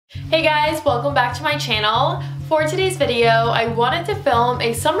Hey guys, welcome back to my channel. For today's video, I wanted to film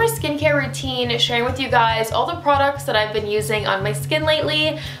a summer skincare routine sharing with you guys all the products that I've been using on my skin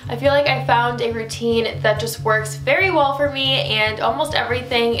lately. I feel like I found a routine that just works very well for me and almost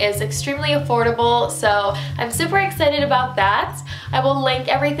everything is extremely affordable, so I'm super excited about that. I will link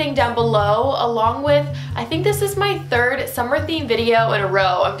everything down below along with, I think this is my third summer theme video in a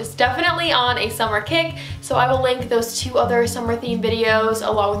row. I'm just definitely on a summer kick, so I will link those two other summer theme videos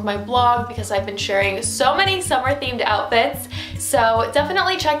along with my blog because I've been sharing so many summer themed outfits. So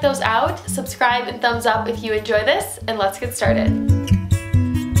definitely check those out, subscribe and thumbs up if you enjoy this, and let's get started.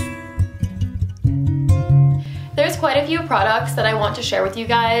 There's quite a few products that I want to share with you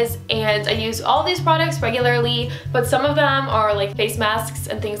guys, and I use all these products regularly, but some of them are like face masks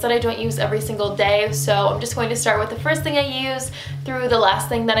and things that I don't use every single day. So I'm just going to start with the first thing I use through the last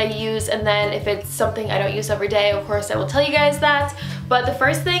thing that I use, and then if it's something I don't use every day, of course I will tell you guys that. But the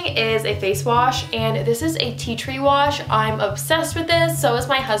first thing is a face wash, and this is a tea tree wash. I'm obsessed with this, so is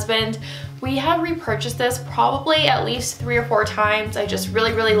my husband. We have repurchased this probably at least 3 or 4 times. I just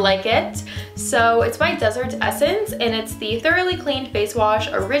really like it. So it's by Desert Essence, and it's the Thoroughly Cleaned Face Wash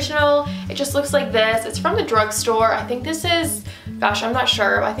Original. It just looks like this. It's from the drugstore. I think this is, gosh, I'm not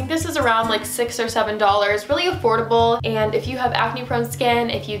sure. I think this is around like $6 or $7, really affordable. And if you have acne prone skin,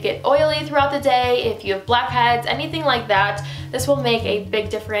 if you get oily throughout the day, if you have blackheads, anything like that, this will make a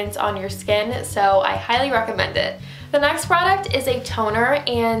big difference on your skin. So I highly recommend it. The next product is a toner,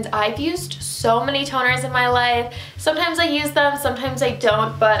 and I've used so many toners in my life. Sometimes I use them, sometimes I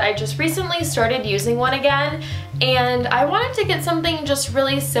don't, but I just recently started using one again, and I wanted to get something just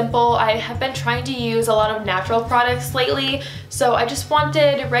really simple. I have been trying to use a lot of natural products lately, so I just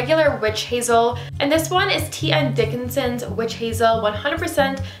wanted regular witch hazel, and this one is T.N. Dickinson's Witch Hazel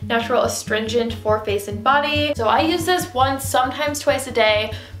 100% natural astringent for face and body. So I use this once, sometimes twice a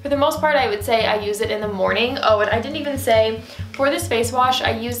day. For the most part, I would say I use it in the morning. Oh, and I didn't even say, for this face wash,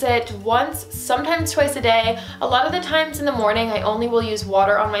 I use it once, sometimes twice a day. A lot of the times in the morning, I only will use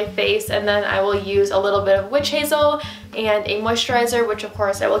water on my face, and then I will use a little bit of witch hazel and a moisturizer, which of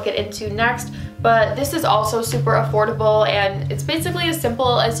course I will get into next. But this is also super affordable, and it's basically as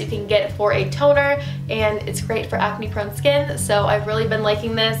simple as you can get for a toner, and it's great for acne prone skin, so I've really been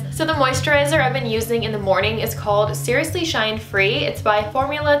liking this. So the moisturizer I've been using in the morning is called Seriously Shine Free. It's by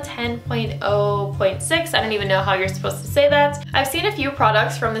Formula 10.0.6. I don't even know how you're supposed to say that. I've seen a few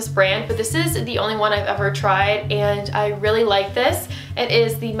products from this brand, but this is the only one I've ever tried, and I really like this. It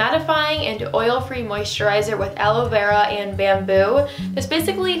is the mattifying and oil-free moisturizer with aloe vera and bamboo. This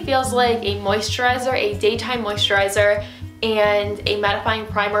basically feels like a moisturizer, a daytime moisturizer, and a mattifying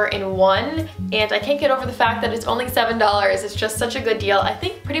primer in one, and I can't get over the fact that it's only $7. It's just such a good deal. I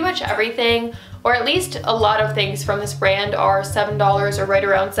think pretty much everything, or at least a lot of things from this brand, are $7 or right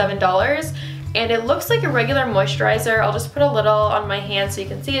around $7, and it looks like a regular moisturizer. I'll just put a little on my hand so you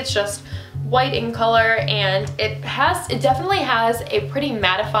can see it's just white in color, and it definitely has a pretty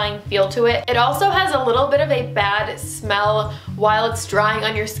mattifying feel to it. It also has a little bit of a bad smell while it's drying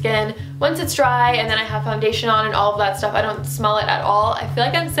on your skin. Once it's dry and then I have foundation on and all of that stuff, I don't smell it at all. I feel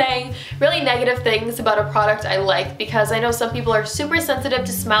like I'm saying really negative things about a product I like, because I know some people are super sensitive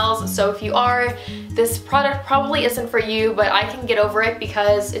to smells, so if you are, this product probably isn't for you, but I can get over it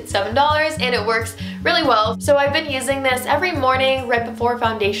because it's $7 and it works really well. So I've been using this every morning right before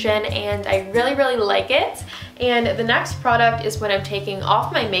foundation, and I really like it. And the next product is when I'm taking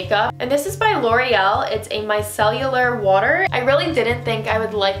off my makeup, and this is by L'Oreal. It's a micellar water. I really didn't think I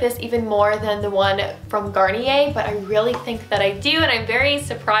would like this even more than the one from Garnier, but I really think that I do, and I'm very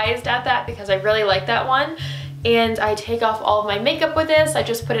surprised at that because I really like that one. And I take off all of my makeup with this. I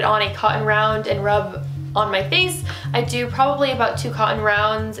just put it on a cotton round and rub on my face. I do probably about 2 cotton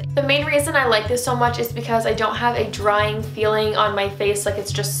rounds. The main reason I like this so much is because I don't have a drying feeling on my face, like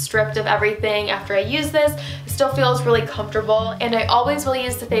it's just stripped of everything after I use this. It still feels really comfortable, and I always will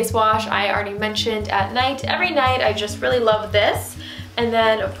use the face wash. I already mentioned at night. Every night I just really love this. And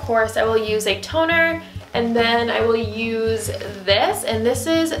then of course I will use a toner, and then I will use this, and this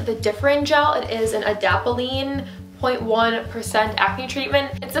is the Differin Gel. It is an adapalene 0.1% acne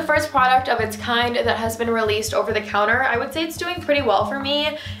treatment. It's the first product of its kind that has been released over the counter. I would say it's doing pretty well for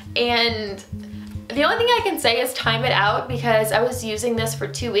me, and the only thing I can say is time it out, because I was using this for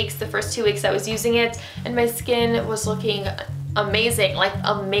 2 weeks, the first 2 weeks I was using it, and my skin was looking amazing, like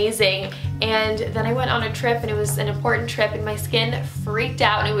amazing. And then I went on a trip, and it was an important trip, and my skin freaked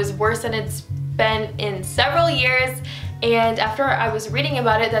out, and it was worse than it's been in several years. And after I was reading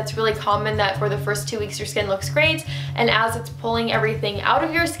about it, that's really common that for the first 2 weeks your skin looks great, and as it's pulling everything out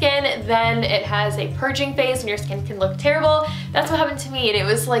of your skin, then it has a purging phase and your skin can look terrible. That's what happened to me, and it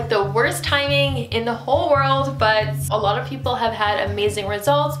was like the worst timing in the whole world, but a lot of people have had amazing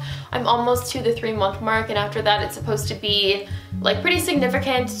results. I'm almost to the 3-month mark, and after that it's supposed to be like pretty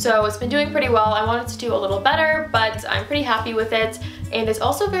significant, so it's been doing pretty well. I wanted to do a little better, but I'm pretty happy with it, and it's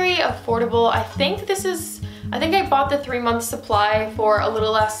also very affordable. I think I bought the 3-month supply for a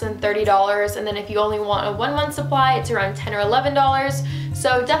little less than $30, and then if you only want a 1-month supply, it's around $10 or $11.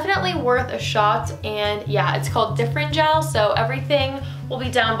 So definitely worth a shot. And yeah, it's called Different Gel, so everything will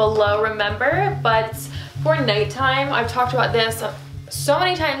be down below, remember. But for nighttime, I've talked about this so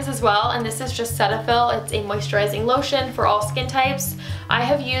many times as well, and this is just Cetaphil. It's a moisturizing lotion for all skin types. I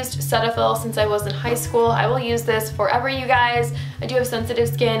have used Cetaphil since I was in high school. I will use this forever, you guys. I do have sensitive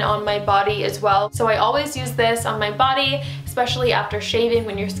skin on my body as well, so I always use this on my body, especially after shaving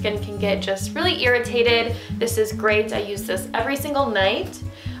when your skin can get just really irritated. This is great. I use this every single night.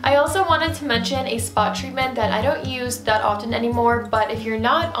 I also wanted to mention a spot treatment that I don't use that often anymore, but if you're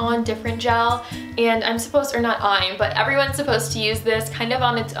not on Different Gel, and but everyone's supposed to use this kind of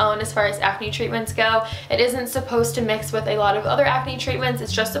on its own as far as acne treatments go. It isn't supposed to mix with a lot of other acne treatments,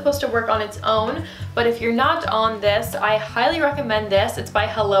 it's just supposed to work on its own. But if you're not on this, I highly recommend this. It's by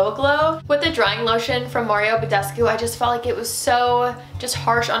Hello Glow. With the drying lotion from Mario Badescu, I just felt like it was so just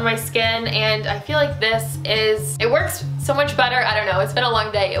harsh on my skin, and I feel like it works so much better. I don't know, it's been a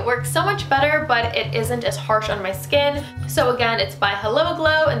long day. It works so much better, but it isn't as harsh on my skin. So again, it's by Hello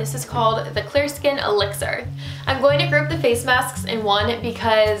Glow, and this is called the Clear Skin Elixir. I'm going to group the face masks in one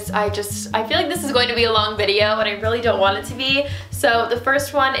because I feel like this is going to be a long video, and I really don't want it to be. So the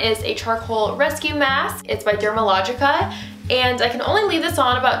first one is a charcoal rescue mask. It's by Dermalogica, and I can only leave this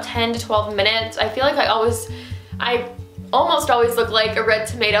on about 10 to 12 minutes. I feel like I almost always look like a red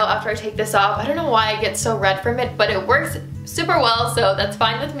tomato after I take this off. I don't know why I get so red from it, but it works super well, so that's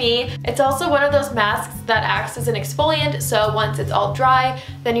fine with me. It's also one of those masks that acts as an exfoliant, so once it's all dry,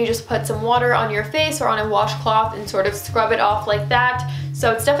 then you just put some water on your face or on a washcloth and sort of scrub it off like that.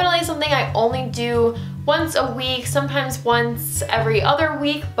 So it's definitely something I only do once a week, sometimes once every other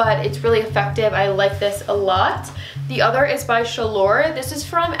week, but it's really effective. I like this a lot. The other is by Chaleur. This is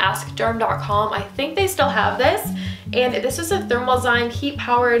from askderm.com. I think they still have this. And this is a Thermalzyme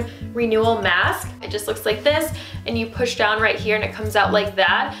heat-powered renewal mask. It just looks like this, and you push down right here and it comes out like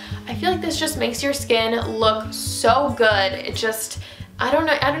that. I feel like this just makes your skin look so good. It just, I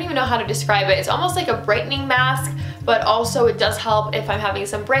don't even know how to describe it. It's almost like a brightening mask, but also it does help if I'm having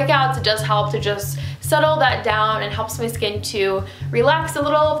some breakouts. It does help to just settle that down and helps my skin to relax a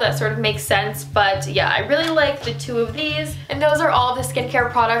little, if that sort of makes sense. But yeah, I really like the two of these. And those are all the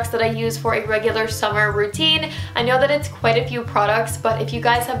skincare products that I use for a regular summer routine. I know that it's quite a few products, but if you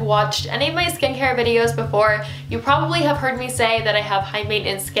guys have watched any of my skincare videos before, you probably have heard me say that I have high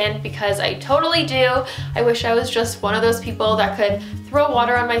maintenance skin, because I totally do. I wish I was just one of those people that could throw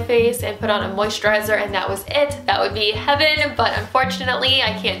water on my face and put on a moisturizer and that was it. That would be heaven, but unfortunately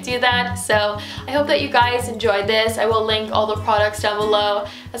I can't do that. So I hope that you guys enjoyed this. I will link all the products down below,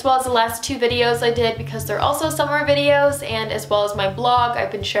 as well as the last 2 videos I did, because they're also summer videos, and as well as my blog. I've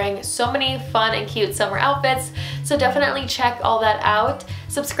been sharing so many fun and cute summer outfits, so definitely check all that out.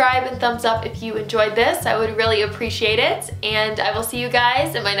 Subscribe and thumbs up if you enjoyed this. I would really appreciate it, and I will see you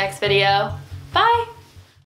guys in my next video. Bye!